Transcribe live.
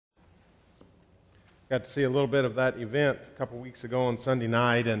Got to see a little bit of that event a couple weeks ago on Sunday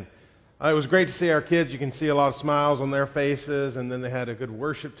night, and it was great to see our kids. You can see a lot of smiles on their faces, and then they had a good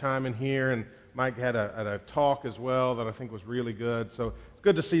worship time in here, and Mike had a talk as well that I think was really good. So it's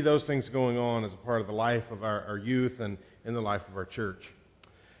good to see those things going on as a part of the life of our youth and in the life of our church.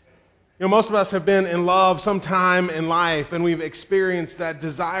 You know, most of us have been in love sometime in life, and we've experienced that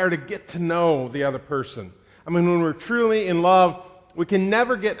desire to get to know the other person. I mean, when we're truly in love, we can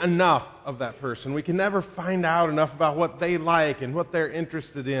never get enough of that person. We can never find out enough about what they like and what they're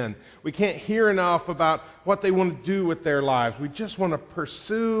interested in. We can't hear enough about what they want to do with their lives. We just want to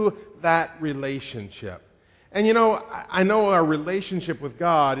pursue that relationship. And you know, I know our relationship with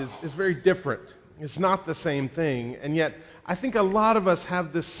God is very different. It's not the same thing. And yet, I think a lot of us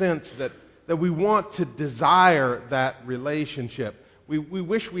have this sense that we want to desire that relationship. We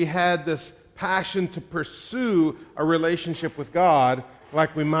wish we had this passion to pursue a relationship with God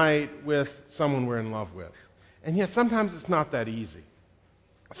like we might with someone we're in love with. And yet sometimes it's not that easy.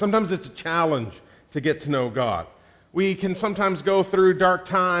 Sometimes it's a challenge to get to know God. We can sometimes go through dark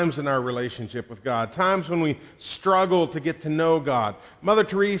times in our relationship with God, times when we struggle to get to know God. Mother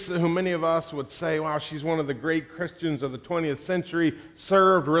Teresa, who many of us would say, wow, she's one of the great Christians of the 20th century,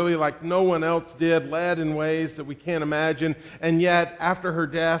 served really like no one else did, led in ways that we can't imagine, and yet after her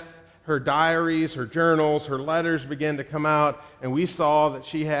death, her diaries, her journals, her letters began to come out, and we saw that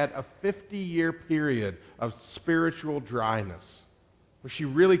she had a 50-year period of spiritual dryness, where she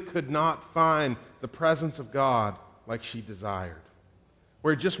really could not find the presence of God like she desired,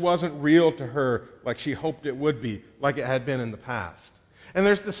 where it just wasn't real to her like she hoped it would be, like it had been in the past. And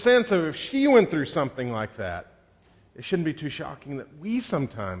there's the sense of if she went through something like that, it shouldn't be too shocking that we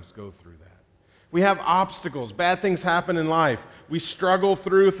sometimes go through that. We have obstacles. Bad things happen in life. We struggle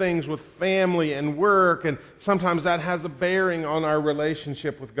through things with family and work, and sometimes that has a bearing on our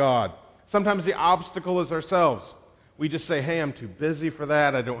relationship with God. Sometimes the obstacle is ourselves. We just say, hey, I'm too busy for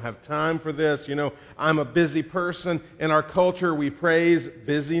that. I don't have time for this. You know, I'm a busy person. In our culture, we praise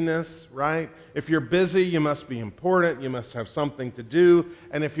busyness, right? If you're busy, you must be important. You must have something to do.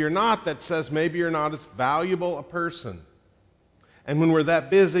 And if you're not, that says maybe you're not as valuable a person. And when we're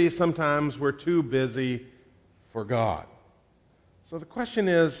that busy, sometimes we're too busy for God. So the question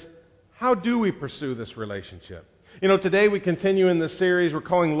is, how do we pursue this relationship? You know, today we continue in this series we're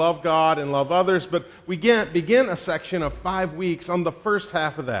calling Love God and Love Others, but we begin a section of 5 weeks on the first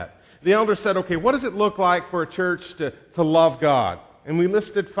half of that. The elder said, okay, what does it look like for a church to love God? And we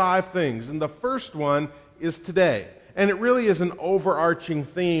listed 5 things, and the first one is today. And it really is an overarching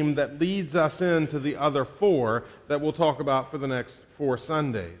theme that leads us into the other 4 that we'll talk about for the next 4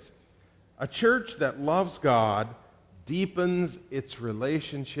 Sundays. A church that loves God deepens its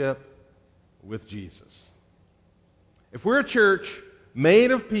relationship with Jesus. If we're a church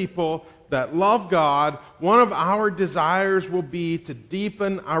made of people that love God, one of our desires will be to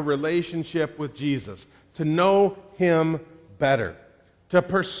deepen our relationship with Jesus, to know Him better, to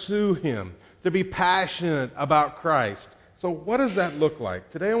pursue Him, to be passionate about Christ. So what does that look like?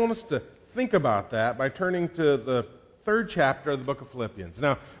 Today I want us to think about that by turning to the 3rd chapter of the book of Philippians.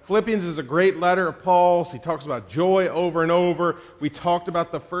 Now, Philippians is a great letter of Paul's. He talks about joy over and over. We talked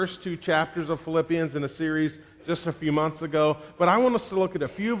about the first 2 chapters of Philippians in a series just a few months ago. But I want us to look at a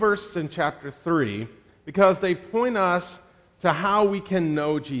few verses in chapter 3 because they point us to how we can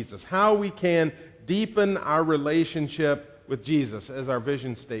know Jesus, how we can deepen our relationship with Jesus, as our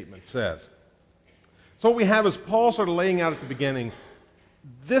vision statement says. So what we have is Paul sort of laying out at the beginning,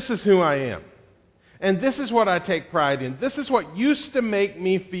 this is who I am. And this is what I take pride in. This is what used to make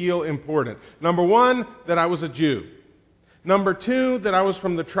me feel important. Number 1, that I was a Jew. Number 2, that I was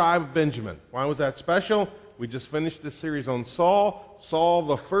from the tribe of Benjamin. Why was that special? We just finished this series on Saul. Saul,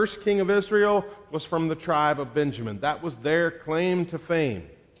 the first king of Israel, was from the tribe of Benjamin. That was their claim to fame.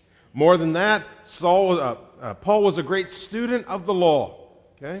 More than that, Paul was a great student of the law.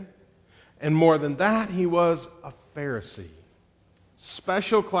 Okay? And more than that, he was a Pharisee.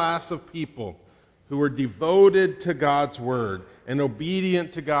 Special class of people who were devoted to God's Word and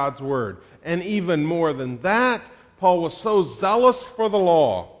obedient to God's Word. And even more than that, Paul was so zealous for the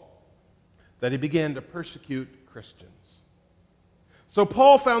law that he began to persecute Christians. So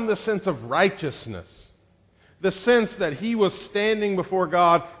Paul found this sense of righteousness, the sense that he was standing before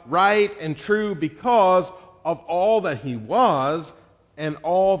God right and true because of all that he was and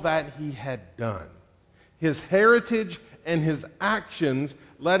all that he had done. His heritage and his actions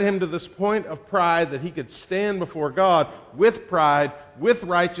led him to this point of pride that he could stand before God with pride, with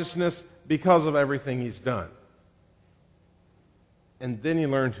righteousness, because of everything he's done. And then he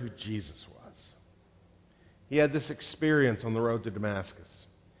learned who Jesus was. He had this experience on the road to Damascus.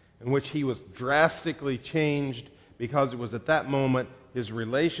 in which he was drastically changed because it was at that moment his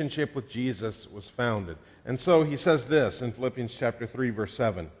relationship with Jesus was founded. And so he says this in Philippians chapter 3, verse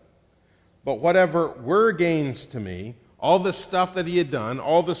 7. But whatever were gains to me, all the stuff that he had done,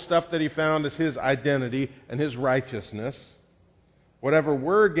 all the stuff that he found as his identity and his righteousness, whatever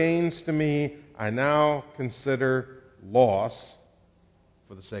were gains to me, I now consider loss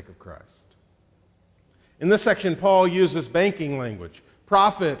for the sake of Christ. In this section, Paul uses banking language,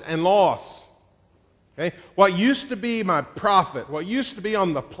 profit and loss. Okay? What used to be my profit, what used to be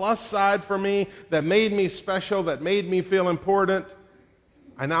on the plus side for me, that made me special, that made me feel important,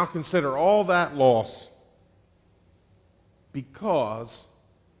 I now consider all that loss because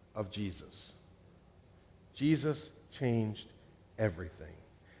of Jesus. Jesus changed everything.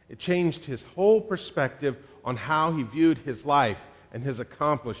 It changed his whole perspective on how he viewed his life and his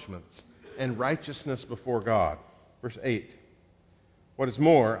accomplishments and righteousness before God. Verse 8. What is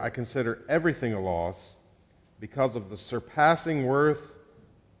more, I consider everything a loss because of the surpassing worth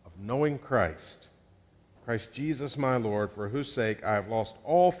of knowing Christ. Christ Jesus my Lord, for whose sake I have lost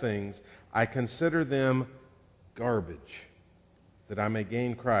all things. I consider them garbage, that I may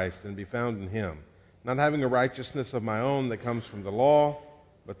gain Christ and be found in him, not having a righteousness of my own that comes from the law,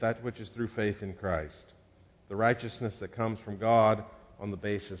 but that which is through faith in Christ, the righteousness that comes from God on the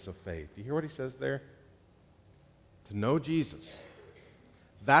basis of faith. Do you hear what he says there? To know Jesus.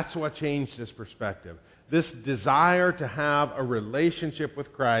 That's what changed his perspective. This desire to have a relationship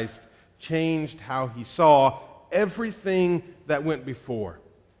with Christ changed how he saw everything that went before.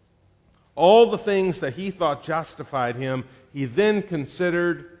 All the things that he thought justified him, he then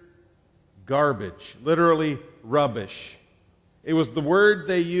considered garbage, literally rubbish. It was the word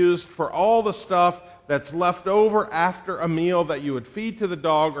they used for all the stuff that's left over after a meal that you would feed to the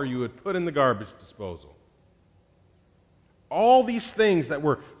dog or you would put in the garbage disposal. All these things that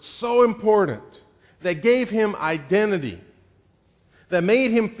were so important, that gave him identity, that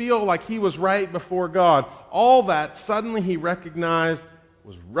made him feel like he was right before God, all that suddenly he recognized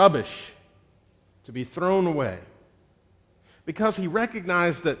was rubbish to be thrown away. Because he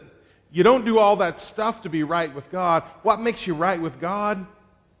recognized that you don't do all that stuff to be right with God. What makes you right with God?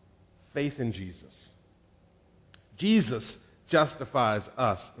 Faith in Jesus. Jesus justifies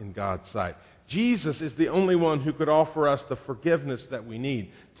us in God's sight. Jesus is the only one who could offer us the forgiveness that we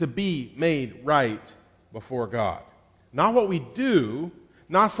need to be made right before God. Not what we do,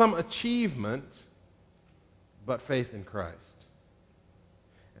 not some achievement, but faith in Christ.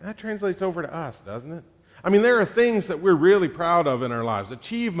 And that translates over to us, doesn't it? I mean, there are things that we're really proud of in our lives,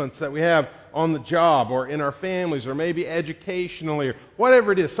 achievements that we have on the job or in our families or maybe educationally or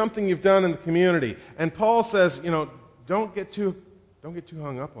whatever it is, something you've done in the community. And Paul says, don't get too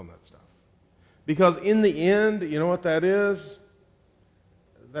hung up on that stuff. Because in the end, you know what that is?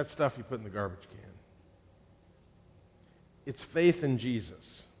 That stuff you put in the garbage can. It's faith in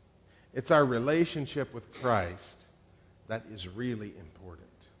Jesus. It's our relationship with Christ that is really important.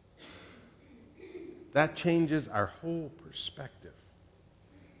 That changes our whole perspective.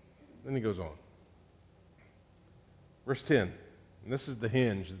 Then he goes on. Verse 10, and this is the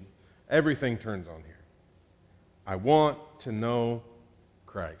hinge. Everything turns on here. I want to know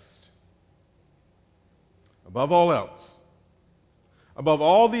Christ. Above all else, above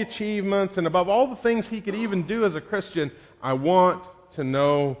all the achievements and above all the things he could even do as a Christian, I want to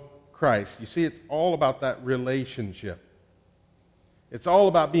know Christ. You see, it's all about that relationship. It's all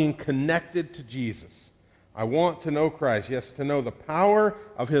about being connected to Jesus. I want to know Christ. Yes, to know the power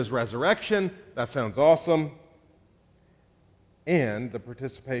of his resurrection. That sounds awesome. And the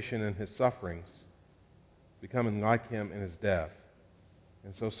participation in his sufferings, becoming like him in his death.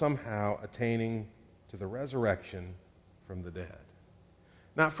 And so somehow attaining to the resurrection from the dead.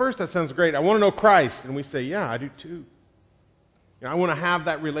 Now, at first that sounds great. I want to know Christ. And we say, yeah, I do too. I want to have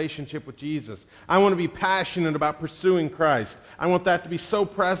that relationship with Jesus. I want to be passionate about pursuing Christ. I want that to be so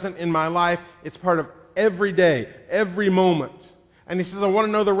present in my life. It's part of every day, every moment. And he says, I want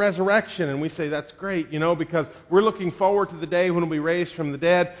to know the resurrection. And we say, that's great, because we're looking forward to the day when we'll be raised from the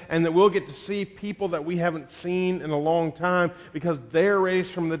dead and that we'll get to see people that we haven't seen in a long time because they're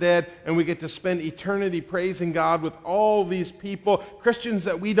raised from the dead, and we get to spend eternity praising God with all these people, Christians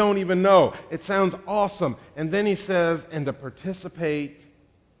that we don't even know. It sounds awesome. And then he says, and to participate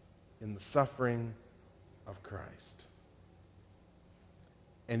in the suffering of Christ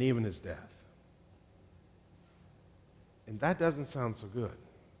and even his death. And that doesn't sound so good.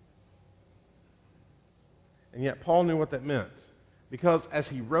 And yet Paul knew what that meant. Because as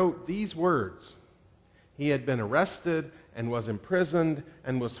he wrote these words, he had been arrested and was imprisoned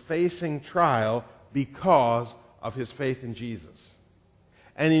and was facing trial because of his faith in Jesus.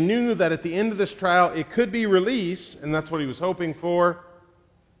 And he knew that at the end of this trial, it could be release, and that's what he was hoping for,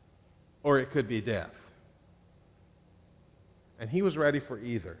 or it could be death. And he was ready for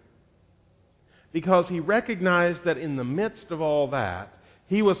either. Because he recognized that in the midst of all that,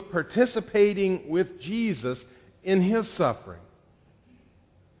 he was participating with Jesus in his suffering.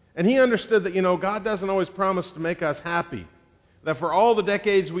 And he understood that, God doesn't always promise to make us happy. That for all the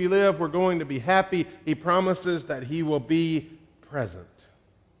decades we live, we're going to be happy. He promises that he will be present.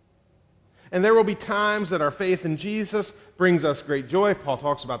 And there will be times that our faith in Jesus brings us great joy. Paul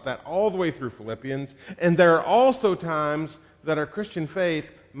talks about that all the way through Philippians. And there are also times that our Christian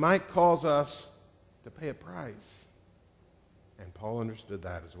faith might cause us to pay a price. And Paul understood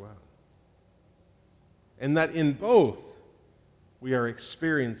that as well. And that in both, we are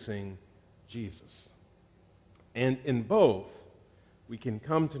experiencing Jesus. And in both, we can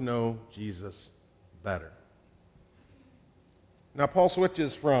come to know Jesus better. Now, Paul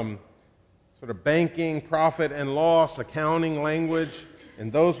switches from sort of banking, profit and loss, accounting language in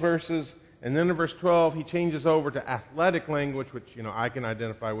those verses. And then in verse 12, he changes over to athletic language, which, I can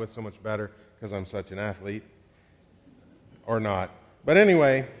identify with so much better because I'm such an athlete. Or not. But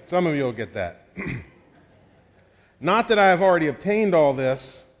anyway, some of you will get that. Not that I have already obtained all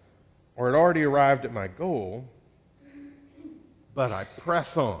this, or had already arrived at my goal, but I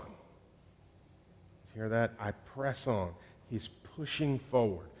press on. Hear that? I press on. He's pushing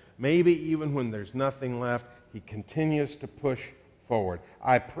forward. Maybe even when there's nothing left, he continues to push forward.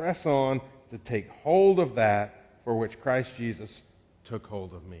 I press on to take hold of that for which Christ Jesus took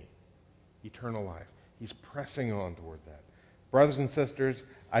hold of me. Eternal life. He's pressing on toward that. Brothers and sisters,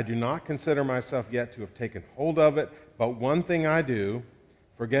 I do not consider myself yet to have taken hold of it, but one thing I do,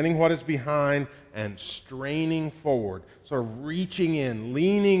 forgetting what is behind and straining forward, sort of reaching in,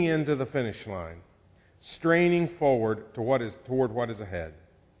 leaning into the finish line, straining forward toward what is ahead.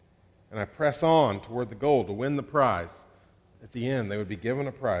 And I press on toward the goal to win the prize. At the end, they would be given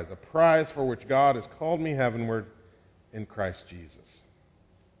a prize for which God has called me heavenward in Christ Jesus.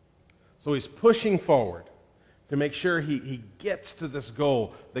 So he's pushing forward to make sure he gets to this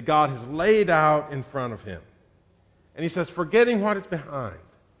goal that God has laid out in front of him. And he says, forgetting what is behind.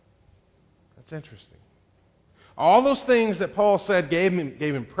 That's interesting. All those things that Paul said gave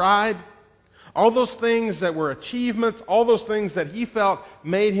him pride, all those things that were achievements, all those things that he felt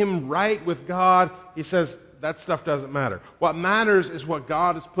made him right with God, he says, that stuff doesn't matter. What matters is what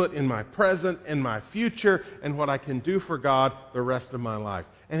God has put in my present and my future and what I can do for God the rest of my life.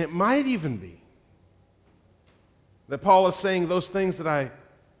 And it might even be that Paul is saying those things that I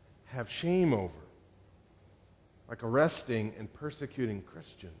have shame over, like arresting and persecuting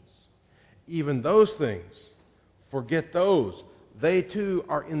Christians, even those things, forget those. They too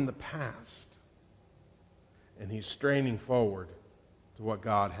are in the past. And he's straining forward to what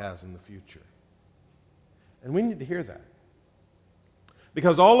God has in the future. And we need to hear that.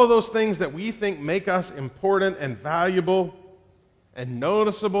 Because all of those things that we think make us important and valuable and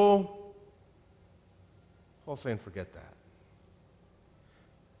noticeable, Paul's saying forget that.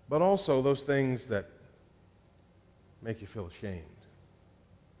 But also those things that make you feel ashamed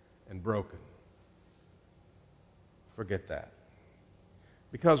and broken, forget that.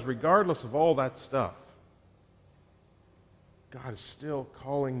 Because regardless of all that stuff, God is still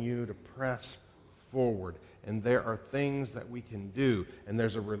calling you to press forward. And there are things that we can do. And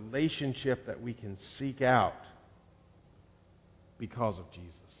there's a relationship that we can seek out because of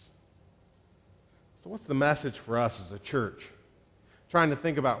Jesus. So what's the message for us as a church? Trying to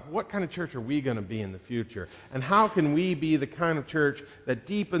think about what kind of church are we going to be in the future? And how can we be the kind of church that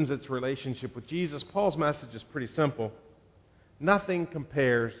deepens its relationship with Jesus? Paul's message is pretty simple. Nothing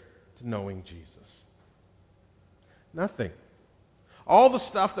compares to knowing Jesus. Nothing. All the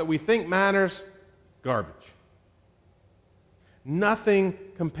stuff that we think matters, garbage. Nothing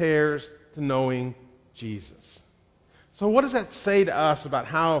compares to knowing Jesus. So what does that say to us about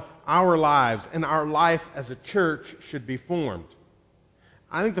how our lives and our life as a church should be formed?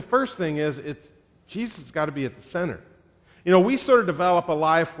 I think the first thing is Jesus has got to be at the center. We sort of develop a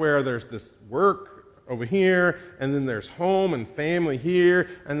life where there's this work over here, and then there's home and family here,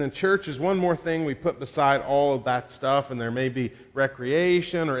 and then church is one more thing we put beside all of that stuff, and there may be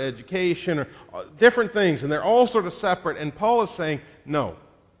recreation or education or different things, and they're all sort of separate, and Paul is saying, no,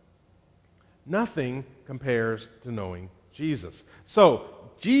 nothing compares to knowing Jesus. So,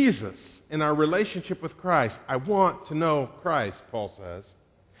 Jesus, in our relationship with Christ, I want to know Christ, Paul says.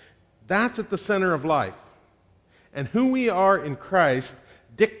 That's at the center of life. And who we are in Christ,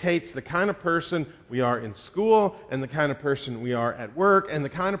 dictates the kind of person we are in school and the kind of person we are at work and the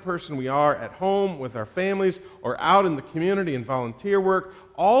kind of person we are at home with our families or out in the community and volunteer work.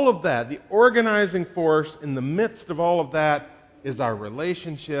 All of that, the organizing force in the midst of all of that is our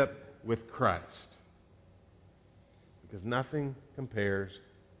relationship with Christ. Because nothing compares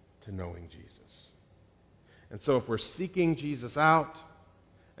to knowing Jesus. And so if we're seeking Jesus out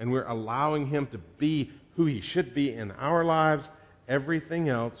and we're allowing him to be who he should be in our lives, everything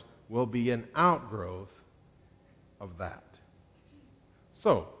else will be an outgrowth of that.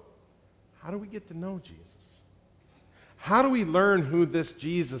 So, how do we get to know Jesus? How do we learn who this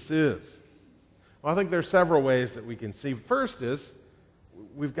Jesus is? Well, I think there are several ways that we can see. First is,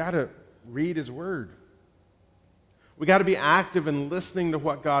 we've got to read his word. We've got to be active in listening to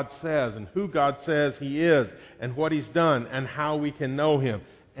what God says and who God says he is and what he's done and how we can know him.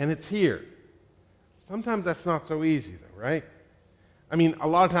 And it's here. Sometimes that's not so easy, though, right? I mean, a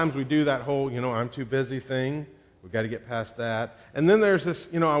lot of times we do that whole, I'm too busy thing. We've got to get past that. And then there's this,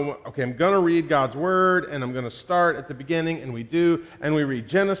 I'm going to read God's Word, and I'm going to start at the beginning, and we do, and we read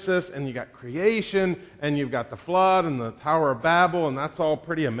Genesis, and you got creation, and you've got the flood and the Tower of Babel, and that's all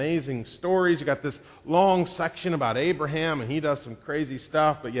pretty amazing stories. You got this long section about Abraham, and he does some crazy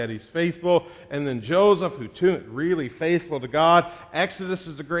stuff, but yet he's faithful. And then Joseph, who too really faithful to God. Exodus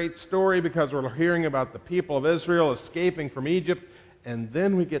is a great story because we're hearing about the people of Israel escaping from Egypt. And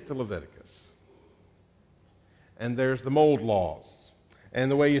then we get to Leviticus. And there's the mold laws, and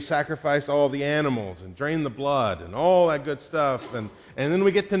the way you sacrifice all the animals and drain the blood and all that good stuff. And then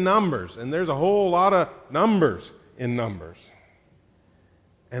we get to Numbers, and there's a whole lot of numbers in Numbers.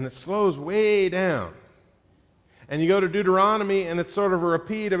 And it slows way down. And you go to Deuteronomy, and it's sort of a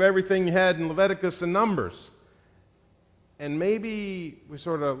repeat of everything you had in Leviticus and Numbers. And maybe we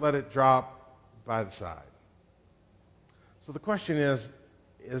sort of let it drop by the side. So the question is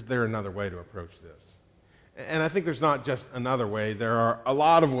there another way to approach this? And I think there's not just another way. There are a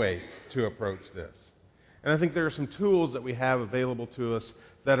lot of ways to approach this. And I think there are some tools that we have available to us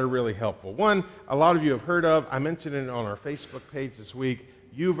that are really helpful. One, a lot of you have heard of. I mentioned it on our Facebook page this week,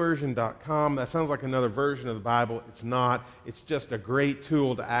 YouVersion.com. That sounds like another version of the Bible. It's not. It's just a great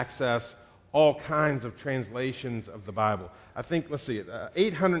tool to access all kinds of translations of the Bible. I think,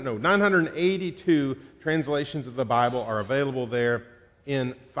 982 translations of the Bible are available there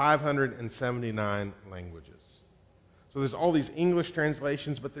in 579 languages. So there's all these English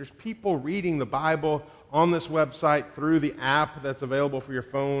translations, but there's people reading the Bible on this website through the app that's available for your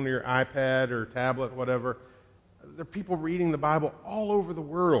phone or your iPad or tablet, whatever. There are people reading the Bible all over the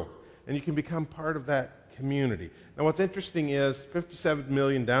world, and you can become part of that community. Now what's interesting is 57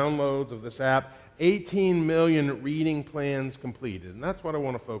 million downloads of this app, 18 million reading plans completed, and that's what I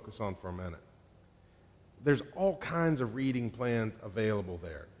want to focus on for a minute. There's all kinds of reading plans available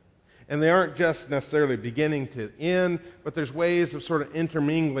there. And they aren't just necessarily beginning to end, but there's ways of sort of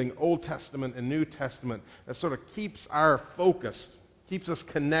intermingling Old Testament and New Testament that sort of keeps our focus, keeps us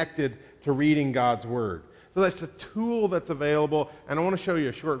connected to reading God's Word. So that's a tool that's available, and I want to show you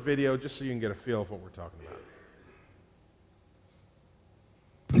a short video just so you can get a feel of what we're talking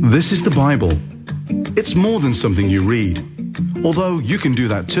about. This is the Bible. It's more than something you read, although you can do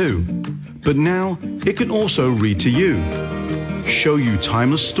that too. But now, it can also read to you, show you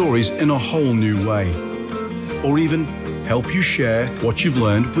timeless stories in a whole new way, or even help you share what you've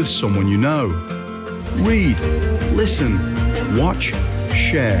learned with someone you know. Read, listen, watch,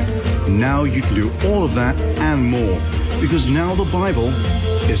 share. Now you can do all of that and more, because now the Bible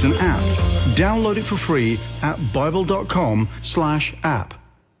is an app. Download it for free at bible.com/app.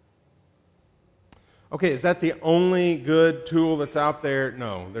 Okay, is that the only good tool that's out there?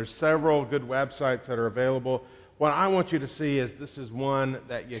 No, there's several good websites that are available. What I want you to see is this is one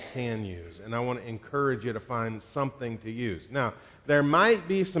that you can use, and I want to encourage you to find something to use. Now, there might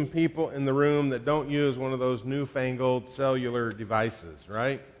be some people in the room that don't use one of those newfangled cellular devices,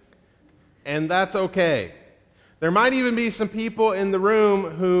 right? And that's okay. There might even be some people in the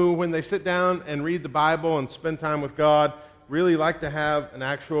room who, when they sit down and read the Bible and spend time with God, really like to have an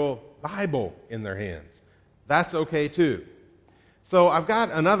actual Bible in their hands. That's okay too. So I've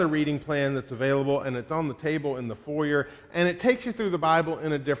got another reading plan that's available, and it's on the table in the foyer, and it takes you through the Bible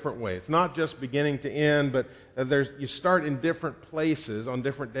in a different way. It's not just beginning to end, but you start in different places on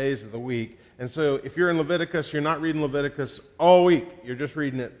different days of the week. And so if you're in Leviticus, you're not reading Leviticus all week. You're just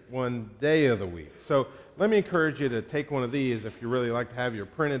reading it one day of the week. So let me encourage you to take one of these if you really like to have your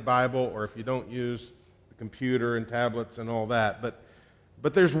printed Bible, or if you don't use the computer and tablets and all that.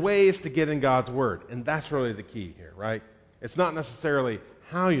 But there's ways to get in God's Word, and that's really the key here, right? It's not necessarily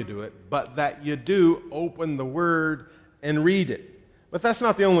how you do it, but that you do open the Word and read it. But that's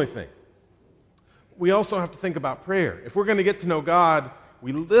not the only thing. We also have to think about prayer. If we're going to get to know God,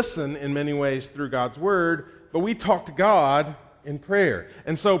 we listen in many ways through God's Word, but we talk to God in prayer.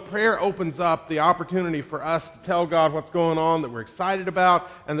 And so prayer opens up the opportunity for us to tell God what's going on, that we're excited about,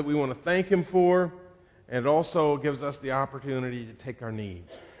 and that we want to thank Him for. And it also gives us the opportunity to take our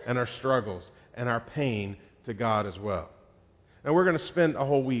needs and our struggles and our pain to God as well. Now, we're going to spend a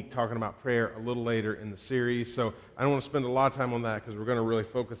whole week talking about prayer a little later in the series, so I don't want to spend a lot of time on that because we're going to really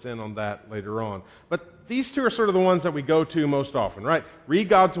focus in on that later on. But these two are sort of the ones that we go to most often, right? Read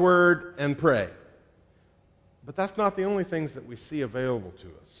God's Word and pray. But that's not the only things that we see available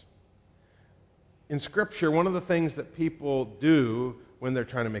to us. In Scripture, one of the things that people do when they're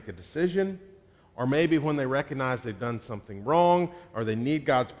trying to make a decision, or maybe when they recognize they've done something wrong, or they need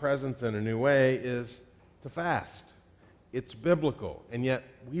God's presence in a new way, is to fast. It's biblical, and yet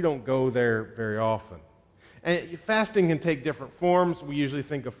we don't go there very often. And fasting can take different forms. We usually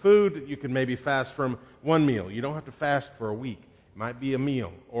think of food. You can maybe fast from one meal. You don't have to fast for a week. It might be a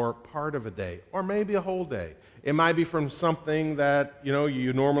meal, or part of a day, or maybe a whole day. It might be from something that,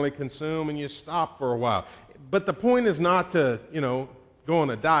 you normally consume and you stop for a while. But the point is not to, go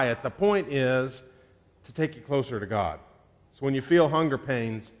on a diet. The point is to take you closer to God. So when you feel hunger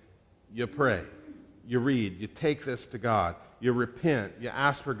pains, you pray. You read, you take this to God, you repent, you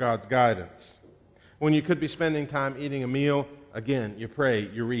ask for God's guidance. When you could be spending time eating a meal, again, you pray,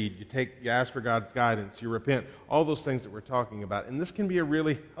 you read, you ask for God's guidance, you repent, all those things that we're talking about. And this can be a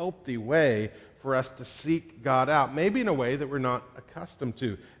really healthy way for us to seek God out, maybe in a way that we're not accustomed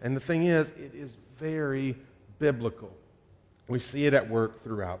to. And the thing is, it is very biblical. We see it at work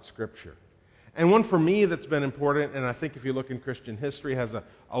throughout Scripture. And one for me that's been important, and I think if you look in Christian history, has a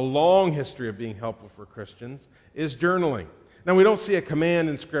long history of being helpful for Christians, is journaling. Now, we don't see a command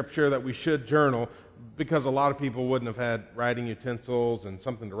in Scripture that we should journal because a lot of people wouldn't have had writing utensils and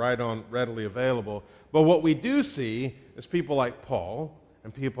something to write on readily available. But what we do see is people like Paul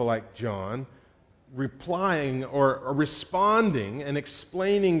and people like John replying or responding and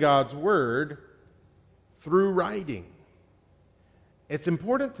explaining God's Word through writing. It's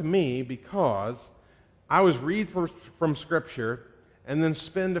important to me because I always read from Scripture and then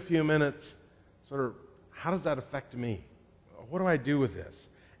spend a few minutes sort of, how does that affect me? What do I do with this?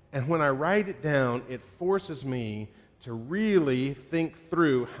 And when I write it down, it forces me to really think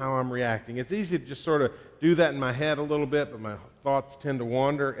through how I'm reacting. It's easy to just sort of do that in my head a little bit, but my thoughts tend to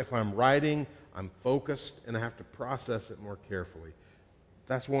wander. If I'm writing, I'm focused, and I have to process it more carefully.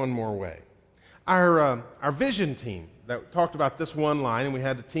 That's one more way. Our vision team that talked about this one line, and we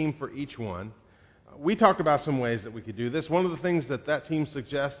had a team for each one, we talked about some ways that we could do this. One of the things that team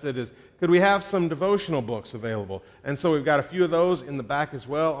suggested is, could we have some devotional books available? And so we've got a few of those in the back as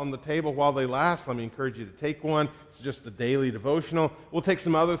well on the table while they last. Let me encourage you to take one. It's just a daily devotional. We'll take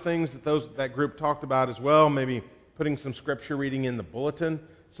some other things that group talked about as well, maybe putting some Scripture reading in the bulletin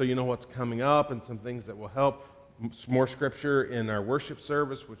so you know what's coming up, and some things that will help. More Scripture in our worship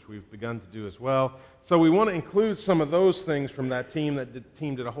service, which we've begun to do as well. So we want to include some of those things from that team.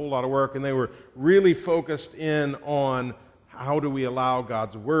 Team did a whole lot of work, and they were really focused in on how do we allow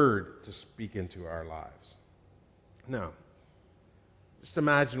God's Word to speak into our lives. Now, just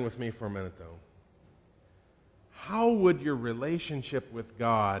imagine with me for a minute, though. How would your relationship with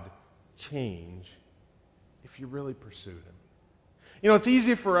God change if you really pursued Him? It's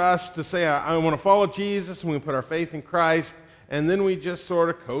easy for us to say, I want to follow Jesus, and we put our faith in Christ, and then we just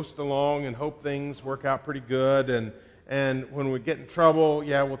sort of coast along and hope things work out pretty good, and when we get in trouble,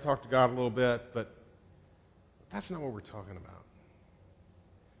 we'll talk to God a little bit, but that's not what we're talking about.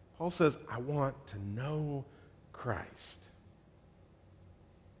 Paul says, I want to know Christ.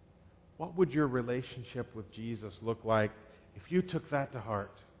 What would your relationship with Jesus look like if you took that to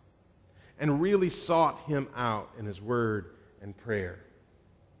heart and really sought Him out in His Word and prayer?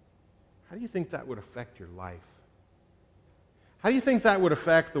 How do you think that would affect your life? How do you think that would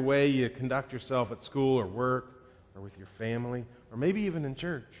affect the way you conduct yourself at school or work or with your family or maybe even in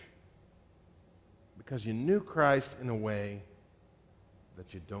church? Because you knew Christ in a way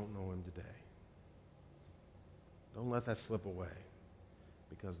that you don't know Him today. Don't let that slip away,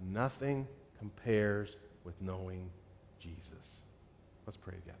 because nothing compares with knowing Jesus. Let's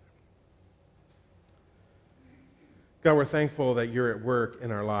pray together. God, we're thankful that you're at work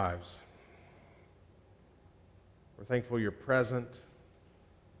in our lives. We're thankful you're present.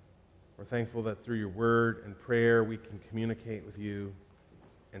 We're thankful that through your word and prayer we can communicate with you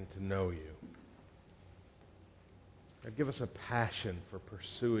and to know you. God, give us a passion for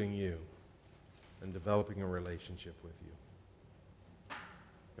pursuing you and developing a relationship with you.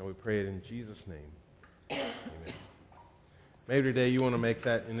 And we pray it in Jesus' name. Amen. Maybe today you want to make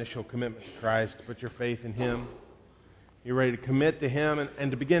that initial commitment to Christ, to put your faith in Him. You're ready to commit to Him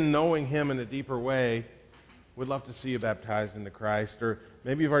and to begin knowing Him in a deeper way. We'd love to see you baptized into Christ. Or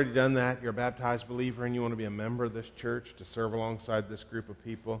maybe you've already done that. You're a baptized believer and you want to be a member of this church to serve alongside this group of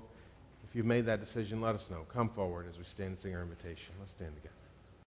people. If you've made that decision, let us know. Come forward as we stand and sing our invitation. Let's stand together.